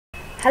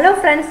Hello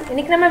friends,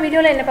 இன்னைக்கு நம்ம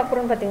வீடியோல என்ன பார்க்க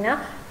போறோம்னு பாத்தீங்கன்னா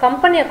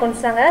கம்பெனி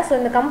அக்கவுண்ட்ஸ் தாங்க. சோ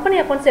இந்த கம்பெனி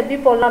அக்கவுண்ட்ஸ் எப்படி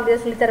போடலாம் அப்படி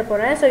சொல்லி தர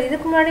போறேன். சோ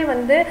இதுக்கு முன்னாடி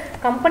வந்து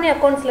கம்பெனி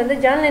அக்கவுண்ட்ஸ்ல இருந்து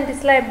ஜர்னல்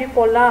என்ட்ரிஸ்லாம் எப்படி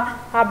போடலாம்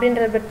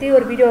அப்படின்றத பத்தி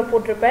ஒரு வீடியோ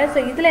போட்டுருப்பேன். சோ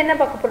இதுல என்ன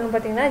பார்க்க போறோம்னு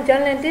பாத்தீங்கன்னா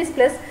journal entries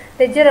plus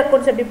ledger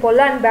accounts எப்படி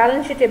போடலாம் and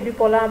பேலன்ஸ் ஷீட் எப்படி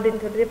போடலாம்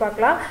அப்படின்றத பத்தி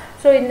பார்க்கலாம்.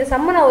 சோ இந்த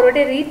சம்ம நான்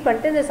ஒருவாட்டி ரீட்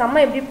பண்ணிட்டு இந்த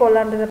சம்ம எப்படி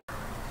போடலாம்ன்றத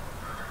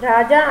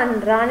Raja and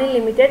Rani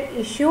Limited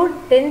issued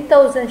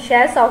 10,000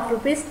 shares of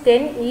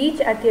 ₹10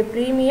 each at a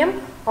premium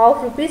of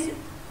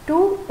 ₹2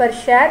 per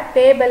share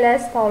payable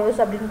as follows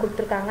அப்படின்னு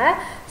கொடுத்துருக்காங்க.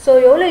 ஸோ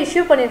எவ்வளோ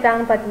இஷ்யூ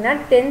பண்ணியிருக்காங்கன்னு பார்த்தீங்கன்னா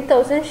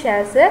 10,000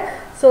 ஷேர்ஸு.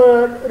 ஸோ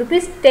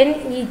 ₹10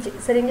 each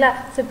சரிங்களா.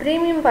 ஸோ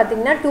ப்ரீமியம்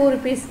பார்த்தீங்கன்னா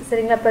 ₹2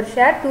 சரிங்களா, per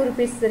share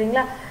 ₹2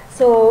 சரிங்களா.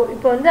 ஸோ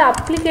இப்போ வந்து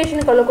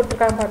அப்ளிகேஷனுக்கு எவ்வளோ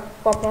கொடுத்துருக்காங்க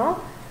பார்ப்போம்.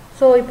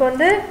 ஸோ இப்போ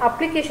வந்து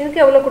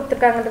அப்ளிகேஷனுக்கு எவ்வளோ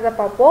கொடுத்துருக்காங்கன்றதை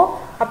பார்ப்போம்.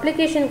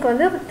 அப்ளிகேஷனுக்கு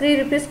வந்து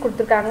 ₹3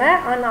 கொடுத்துருக்காங்க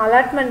அண்ட்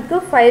அலாட்மெண்ட்டுக்கு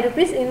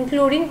 ₹5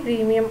 இன்க்ளூடிங்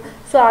ப்ரீமியம்.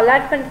 ஸோ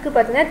அலாட்மெண்ட்டுக்கு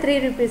பார்த்தீங்கன்னா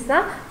 ₹3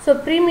 தான். ஸோ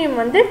ப்ரீமியம்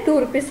வந்து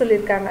 ₹2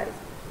 சொல்லியிருக்காங்க.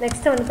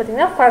 நெக்ஸ்ட் வந்து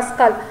பார்த்தீங்கன்னா ஃபர்ஸ்ட்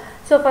கால்.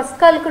 ஸோ ஃபர்ஸ்ட்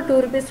காலுக்கு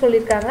 ₹2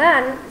 சொல்லியிருக்காங்க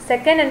அண்ட்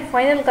செகண்ட் அண்ட்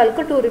ஃபைனல்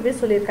காலுக்கு ₹2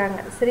 சொல்லியிருக்காங்க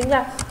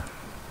சரிங்களா.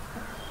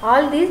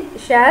 All these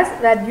shares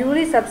were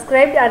duly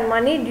subscribed and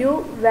money due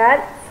were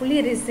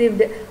fully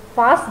received.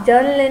 Past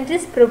journal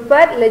entries,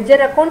 prepare ledger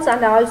accounts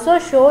and also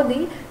show the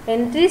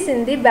entries in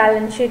the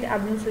balance sheet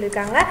அப்படின்னு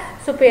சொல்லியிருக்காங்க.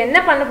 So இப்போ என்ன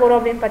பண்ண போகிறோம்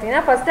அப்படின்னு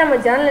பார்த்தீங்கன்னா ஃபஸ்ட்டு நம்ம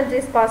ஜர்னல்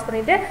என்ட்ரிஸ் பாஸ்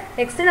பண்ணிவிட்டு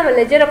நெக்ஸ்ட்டு நம்ம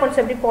லெஜர்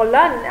அக்கௌண்ட்ஸ் எப்படி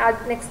போடலாம்,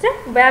 நெக்ஸ்ட்டு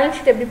பேலன்ஸ்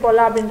ஷீட் எப்படி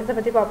போடலாம் அப்படின்றத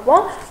பற்றி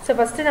பார்ப்போம். ஸோ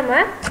ஃபஸ்ட்டு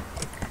நம்ம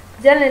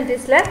ஜர்னல்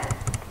என்ட்ரிஸில்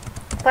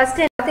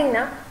ஃபஸ்ட்டு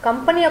பார்த்தீங்கன்னா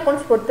கம்பெனி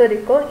அக்கௌண்ட்ஸ் பொறுத்த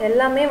வரைக்கும்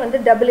எல்லாமே வந்து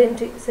டபுள்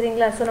என்ட்ரி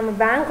சரிங்களா. ஸோ நம்ம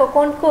பேங்க்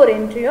அக்கௌண்ட்க்கு ஒரு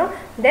என்ட்ரியும்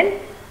தென்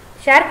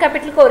ஷேர்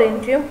கேபிட்டலுக்கு ஒரு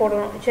என்ட்ரியும்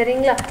போடணும்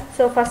சரிங்களா.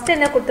 ஸோ ஃபஸ்ட்டு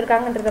என்ன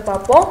கொடுத்துருக்காங்கன்றதை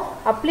பார்ப்போம்.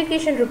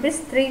 அப்ளிகேஷன்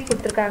 ₹3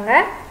 கொடுத்துருக்காங்க.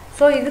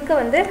 ஸோ இதுக்கு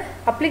வந்து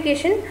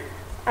அப்ளிகேஷன்,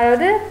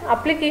 அதாவது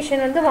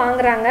அப்ளிகேஷன் வந்து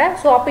வாங்குறாங்க.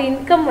 ஸோ அப்போ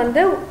இன்கம்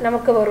வந்து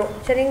நமக்கு வரும்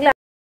சரிங்களா.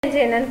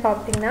 என்ட்ரி என்னன்னு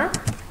பார்த்தீங்கன்னா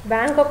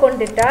bank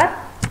account debtor,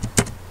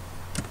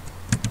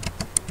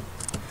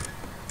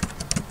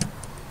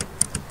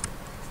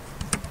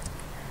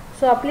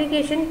 so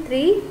application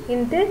 3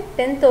 ×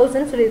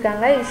 10,000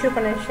 சொல்லியிருக்காங்க இஷ்யூ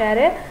பண்ண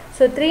share.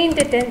 So 3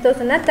 ×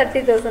 10,000னா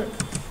 30,000.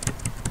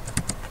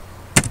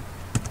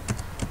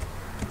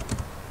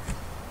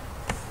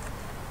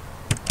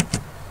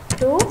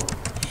 to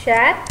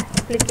share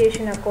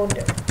application account.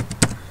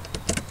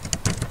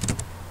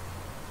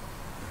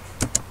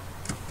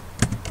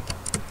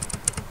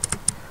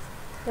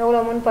 எவ்வளோ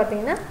அமௌண்ட்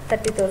பார்த்தீங்கன்னா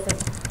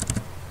 30,000.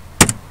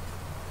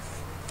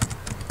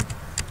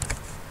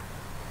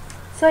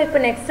 ஸோ இப்போ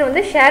நெக்ஸ்ட்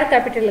வந்து ஷேர்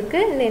கேபிட்டலுக்கு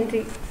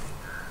என்ட்ரி,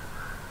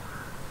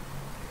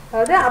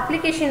 அதாவது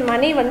அப்ளிகேஷன்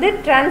மணி வந்து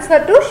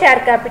ட்ரான்ஸ்ஃபர் டு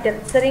ஷேர் கேபிட்டல்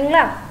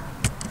சரிங்களா.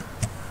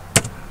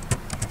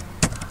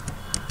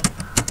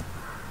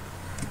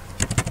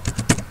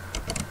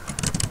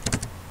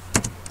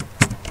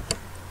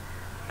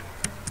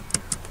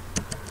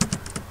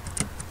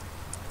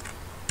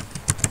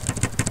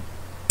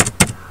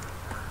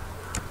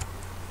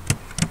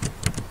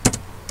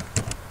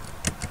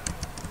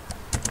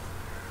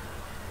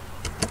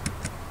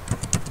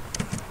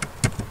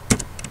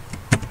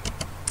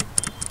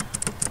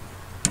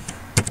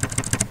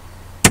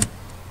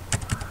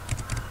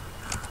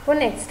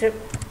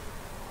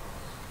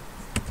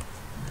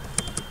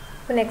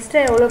 இப்போ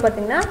நெக்ஸ்ட்டு எவ்வளோ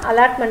பார்த்தீங்கன்னா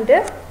அலாட்மெண்ட்டு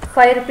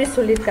 ₹5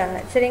 சொல்லியிருக்காங்க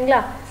சரிங்களா.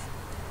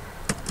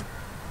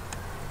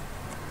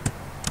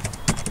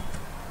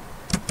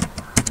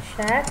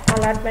 ஷேர்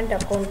அலாட்மெண்ட்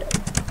அக்கௌண்ட்,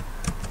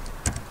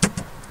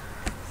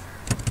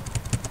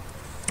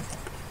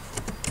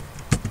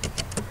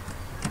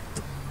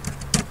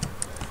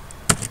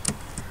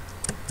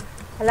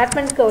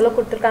 அலாட்மெண்ட்டுக்கு எவ்வளோ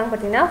கொடுத்துருக்காங்க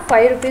பார்த்தீங்கன்னா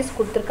 ₹5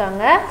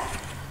 கொடுத்துருக்காங்க.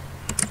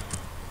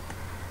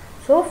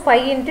 So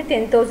 5 ×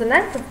 10,000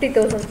 and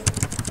 50,000.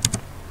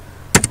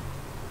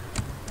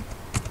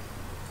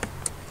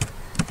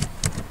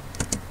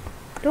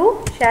 to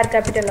share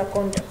capital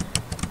account.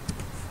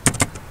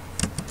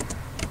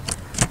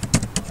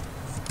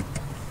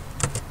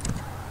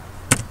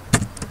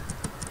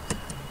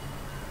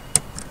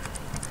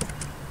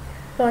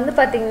 So வந்து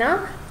பார்த்தீங்கன்னா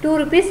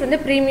 ₹2 வந்து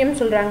ப்ரீமியம்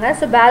சொல்கிறாங்க.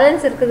 ஸோ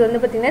பேலன்ஸ் இருக்கிறது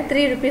வந்து பார்த்தீங்கன்னா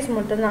 ₹3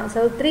 மட்டும்தான்.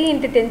 ஸோ 3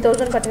 ×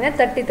 10,000 பார்த்தீங்கன்னா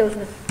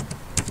 30,000.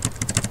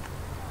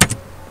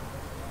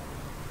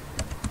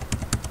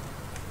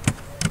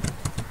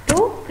 to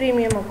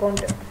premium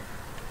account.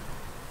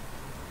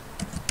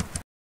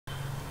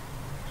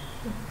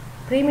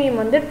 ப்ரீமியம்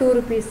வந்து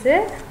 ₹2.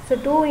 So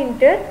 2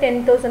 ×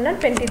 10,000 and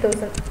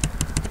 20,000.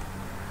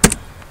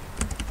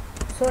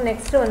 ஸோ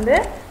நெக்ஸ்ட்டு வந்து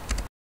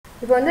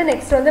இப்போ வந்து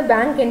நெக்ஸ்ட் வந்து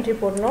பேங்க் என்ட்ரி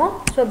போடணும்.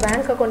 ஸோ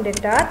பேங்க் அக்கௌண்ட்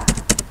டெட்டார்,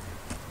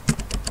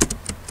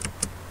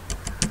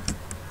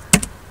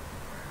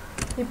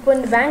 இப்போ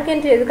இந்த பேங்க்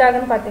என்ட்ரி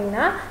எதுக்காகன்னு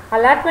பார்த்தீங்கன்னா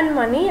allotment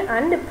money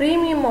and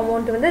premium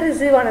amount வந்து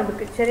ரிசீவ்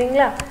ஆனதுக்கு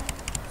சரிங்களா.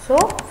 So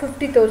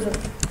 50,000.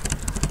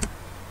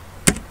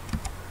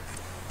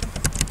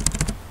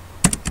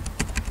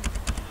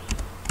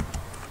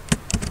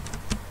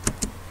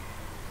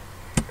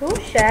 to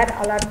share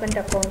allotment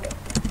account.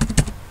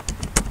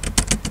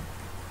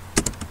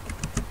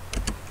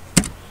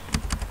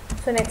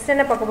 So next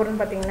என்ன பார்க்க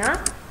போறோம்னு பாத்தீங்கன்னா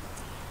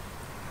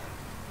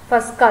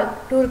ஃபர்ஸ்ட் கால்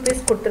 2 rupees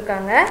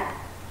கொடுத்துருக்காங்க.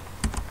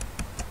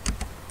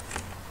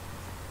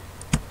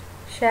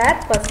 ஷேர்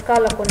ஃபர்ஸ்ட்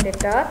கால் account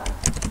debtor.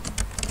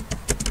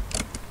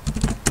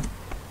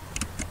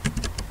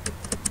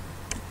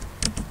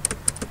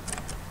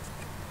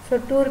 So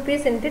 2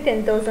 rupees into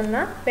 10,000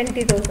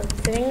 20,000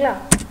 சரிங்களா.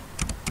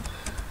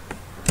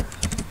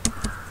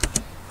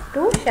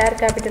 to share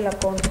capital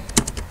account.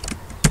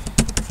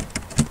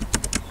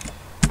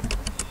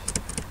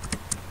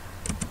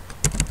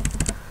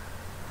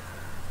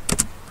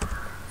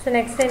 So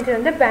next entry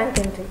வந்து bank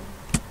entry.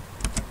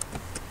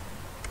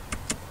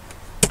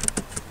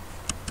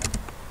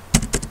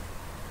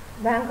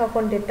 Bank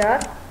account debtor.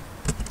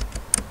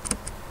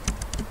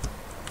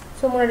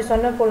 So முன்னாடி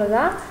சொன்ன போல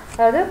தான்,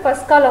 அதாவது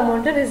first call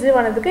amount ரிசீவ்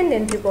ஆனதுக்கு இந்த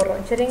என்ட்ரி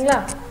போடுறோம் சரிங்களா.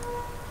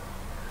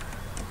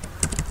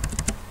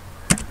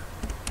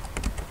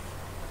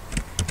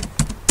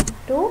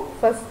 to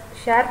first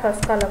share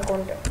first call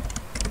account.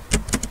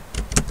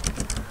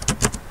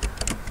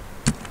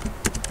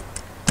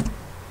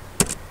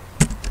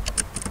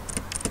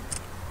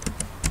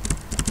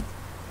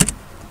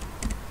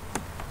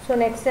 So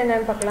next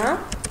என்னன்னு பார்க்கலாம்.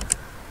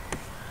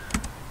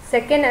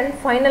 Second and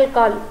final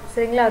call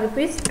சரிங்களா,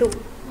 ₹2.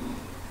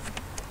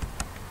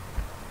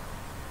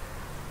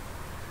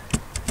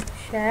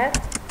 Share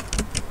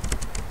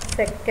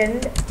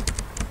second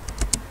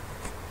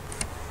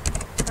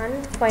and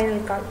final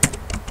call.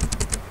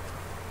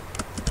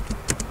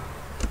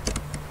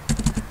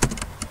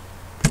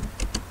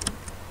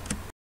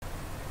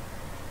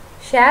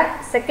 Share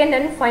second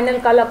and final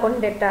call account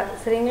debtor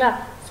சரிங்களா.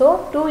 ஸோ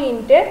 2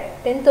 into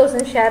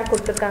 10,000 ஷேர்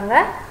கொடுத்துருக்காங்க.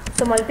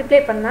 So multiply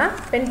பண்ணால்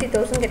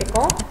 20,000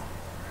 கிடைக்கும்.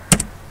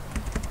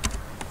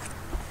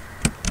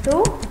 to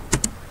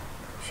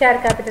share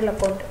capital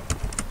account.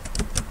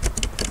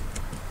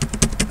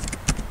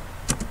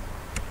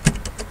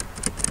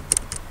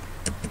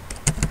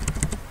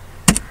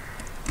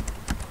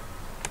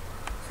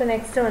 So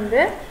next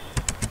வந்து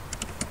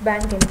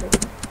bank entry.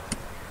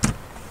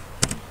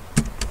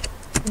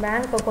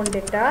 Bank account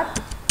debtor,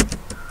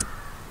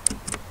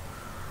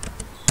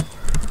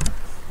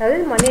 அதாவது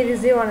மணி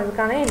receive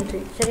ஆனதுக்கான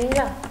entry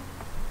சரிங்களா.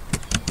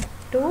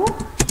 to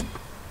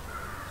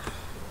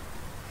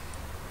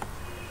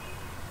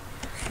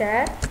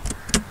share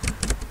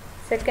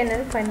second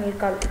and final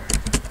call.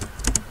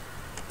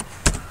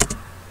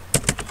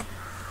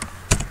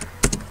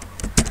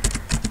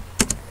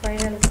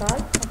 Final call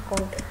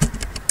account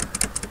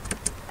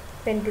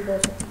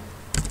 20,000.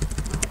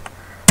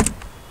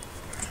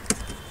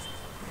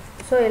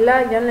 So எல்லா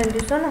journal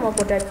என்ட்ரிஸும் நம்ம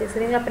போட்டாச்சு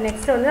சரிங்களா. இப்போ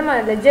நெக்ஸ்ட் வந்து நம்ம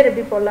லெஜர்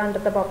எப்படி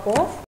போடலான்றதை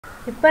பார்ப்போம்.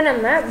 இப்போ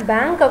நம்ம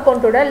பேங்க்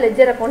அக்கௌண்ட்டோட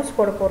லெஜர் அக்கௌண்ட்ஸ்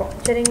போட போகிறோம்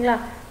சரிங்களா.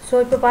 ஸோ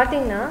இப்போ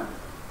பார்த்தீங்கன்னா,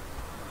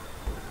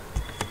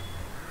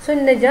 ஸோ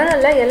இந்த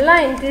ஜேர்னலில் எல்லா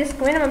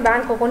என்ட்ரிஸ்க்குமே நம்ம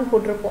பேங்க் அக்கௌண்ட்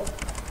போட்டிருப்போம்.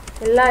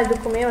 எல்லா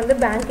இதுக்குமே வந்து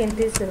பேங்க்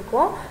என்ட்ரிஸ்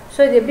இருக்கும்.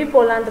 ஸோ இது எப்படி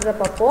போடலான்றதை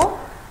பார்ப்போம்.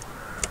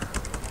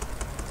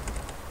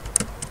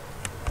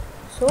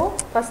 ஸோ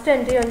ஃபஸ்ட்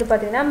என்ட்ரி வந்து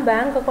பார்த்தீங்கன்னா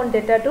bank account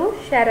theta to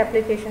share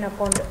application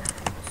account.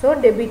 So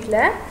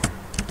டெபிட்டில்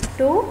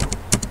to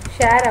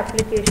share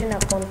application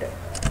account.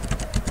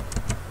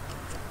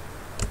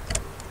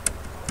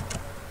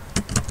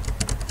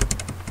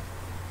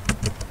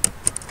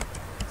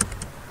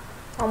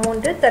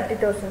 Amount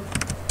 30,000.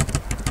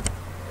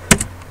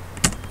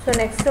 So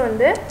next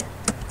வந்து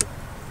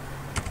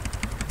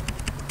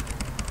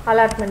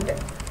allotment.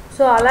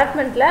 So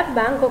allotmentல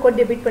bank account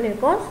debit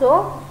பண்ணிருக்கோம். So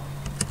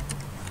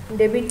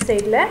debit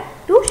sideல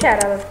to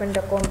share allotment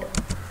account.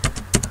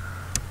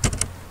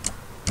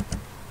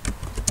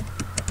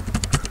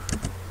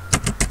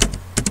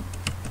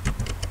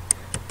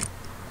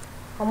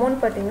 Amount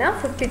பார்த்தீங்கன்னா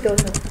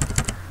 50,000.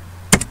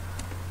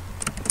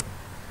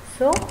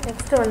 So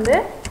next வந்து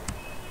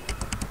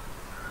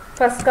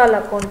first கால்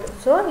account.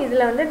 So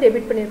இதில் வந்து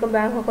debit பண்ணியிருக்கோம்,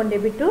 bank account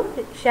debit to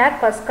share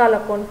first call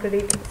account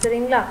credit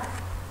சரிங்களா.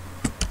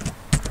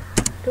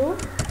 To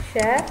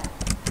share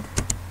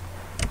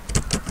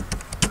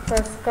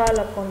first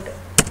call account.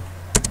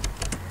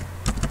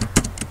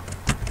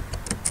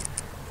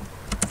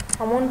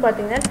 Amount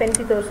பார்த்தீங்கன்னா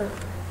 20,000.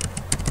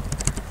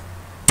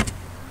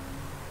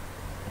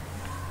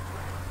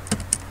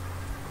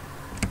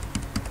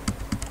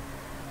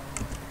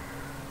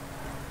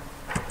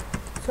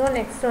 So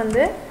next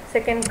வந்து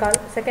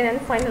second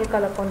and final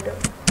call account.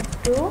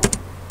 To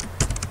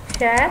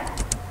share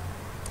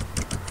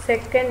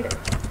second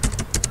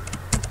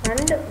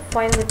and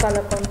final call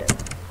account.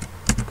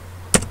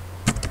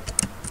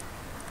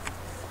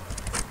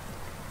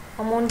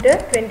 Amount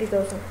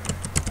 20,000.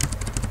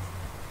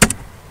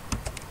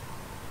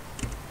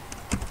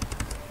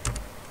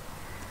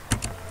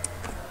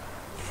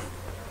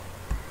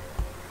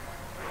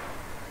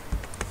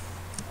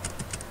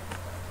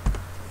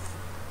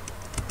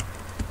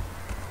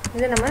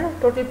 இதை நம்ம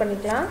total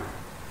பண்ணிக்கலாம்.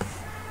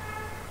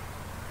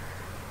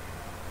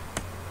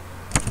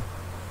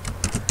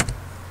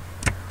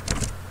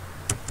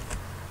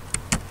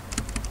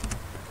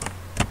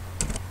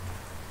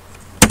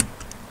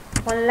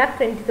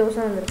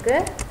 $1,20,000 வந்திருக்கு.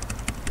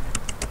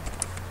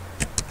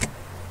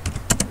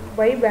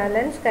 by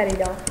balance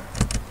carried on.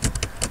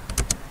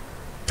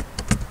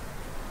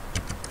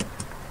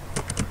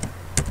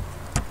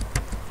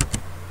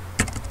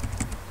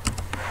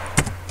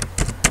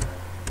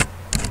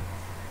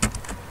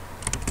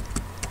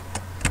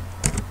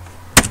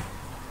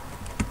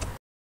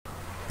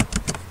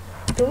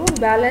 to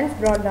balance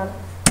brought down.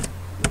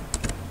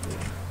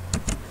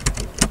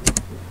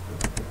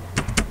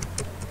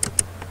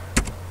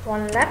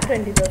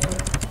 $1,20,000.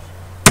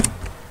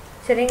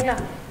 சரிங்களா?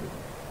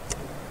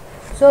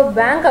 So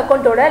bank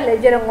அக்கௌண்ட்டோட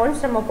ledger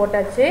accounts நம்ம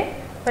போட்டாச்சு.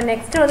 இப்போ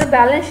நெக்ஸ்ட்டு வந்து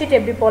பேலன்ஸ் ஷீட்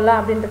எப்படி போடலாம்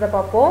அப்படின்றத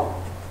பார்ப்போம்.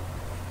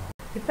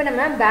 இப்போ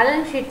நம்ம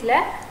பேலன்ஸ் ஷீட்டில்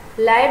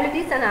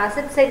லைபிலிட்டிஸ் அண்ட்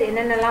அசெட் சைடு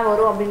என்னென்னலாம்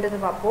வரும் அப்படின்றத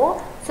பார்ப்போம்.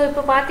 ஸோ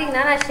இப்போ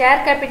பார்த்தீங்கன்னா நான்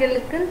ஷேர்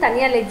கேபிட்டலுக்குன்னு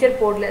தனியாக லெஜர்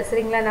போடல.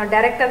 சரிங்களா? நான்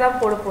டைரெக்டாக தான்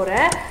போட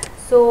போகிறேன்.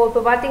 ஸோ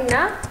இப்போ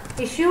பார்த்தீங்கன்னா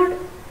issued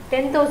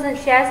 10,000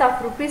 shares of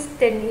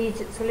 ₹10 each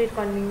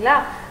சொல்லியிருக்கோம் இல்லைங்களா?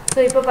 ஸோ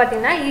இப்போ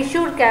பார்த்தீங்கன்னா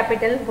issued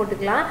capitalனு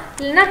போட்டுக்கலாம்,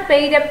 இல்லைன்னா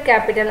paid up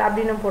capital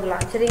அப்படின்னு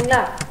போடலாம்.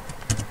 சரிங்களா?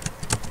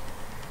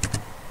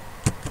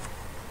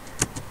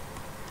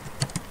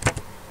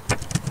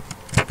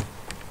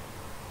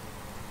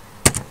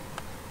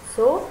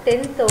 So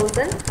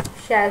 10,000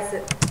 shares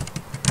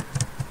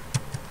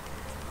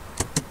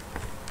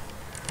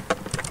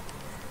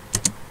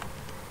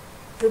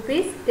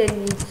 ₹10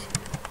 each.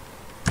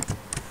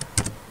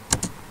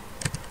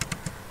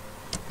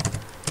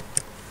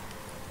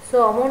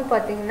 So amount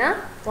பார்த்தீங்கன்னா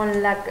 1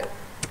 lakh.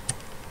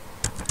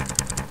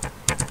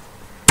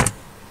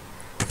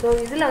 ஸோ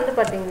இதில் வந்து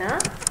பார்த்தீங்கன்னா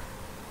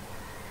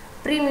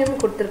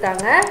ப்ரீமியம்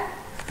கொடுத்துருக்காங்க.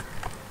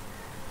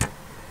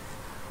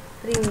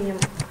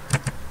 ப்ரீமியம்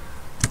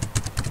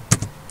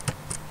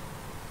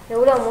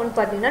எவ்வளோ அமௌண்ட்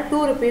பார்த்தீங்கன்னா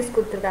 ₹2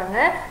 கொடுத்துருக்காங்க.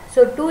 ஸோ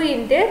 2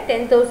 ×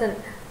 10,000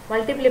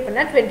 மல்டிப்ளை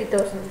பண்ணால்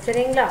 20,000.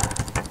 சரிங்களா?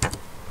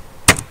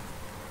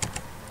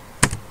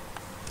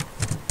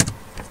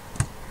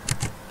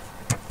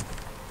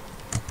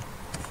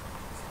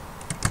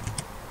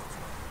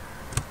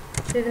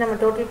 இது நம்ம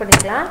டோட்டல்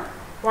பண்ணிக்கலாம்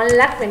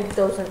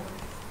 1,20,000.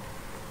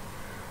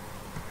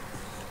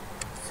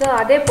 ஸோ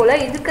அதே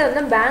போல் இதுக்கு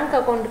வந்து பேங்க்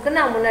அக்கௌண்ட்டுக்கு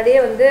நான் முன்னாடியே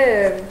வந்து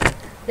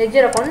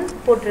லெஜர் அக்கௌண்ட்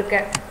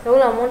போட்டிருக்கேன்.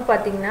 எவ்வளோ அமௌண்ட்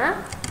பார்த்தீங்கன்னா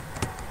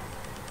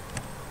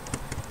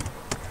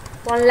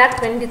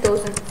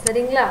 1,20,000.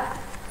 சரிங்களா?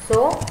 So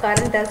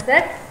current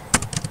asset,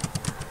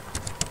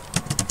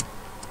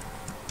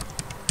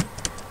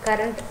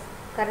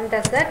 current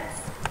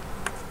assets,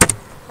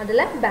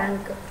 அதில்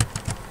பேங்க்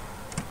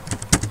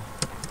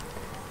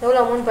எவ்வளோ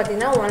அமௌண்ட்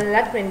பார்த்தீங்கன்னா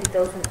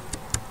 1,20,000.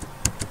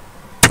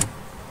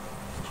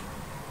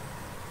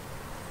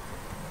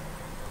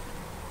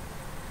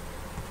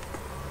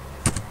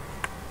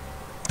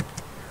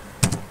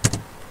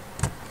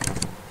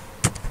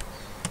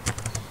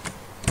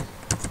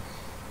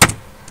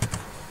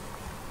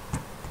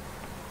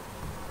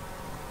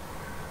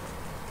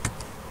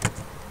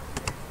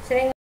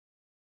 சரிங்க.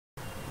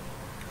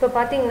 இப்போ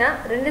பார்த்தீங்கன்னா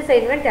 2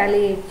 சைடுமே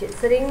டேலி ஆயிடுச்சு.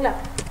 சரிங்களா?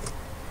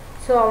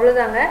 ஸோ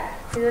அவ்வளோதாங்க.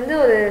 இது வந்து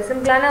ஒரு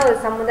சிம்பிளான ஒரு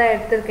சம்மு தான்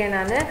எடுத்திருக்கேன்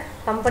நான்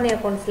கம்பெனி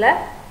அக்கௌண்ட்ஸில்.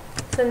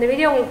 ஸோ இந்த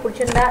வீடியோ உங்களுக்கு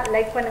பிடிச்சிருந்தா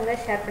லைக்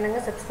பண்ணுங்கள், ஷேர்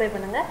பண்ணுங்கள், சப்ஸ்கிரைப்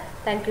பண்ணுங்கள்.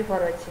 தேங்க்யூ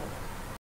ஃபார் வாட்சிங்.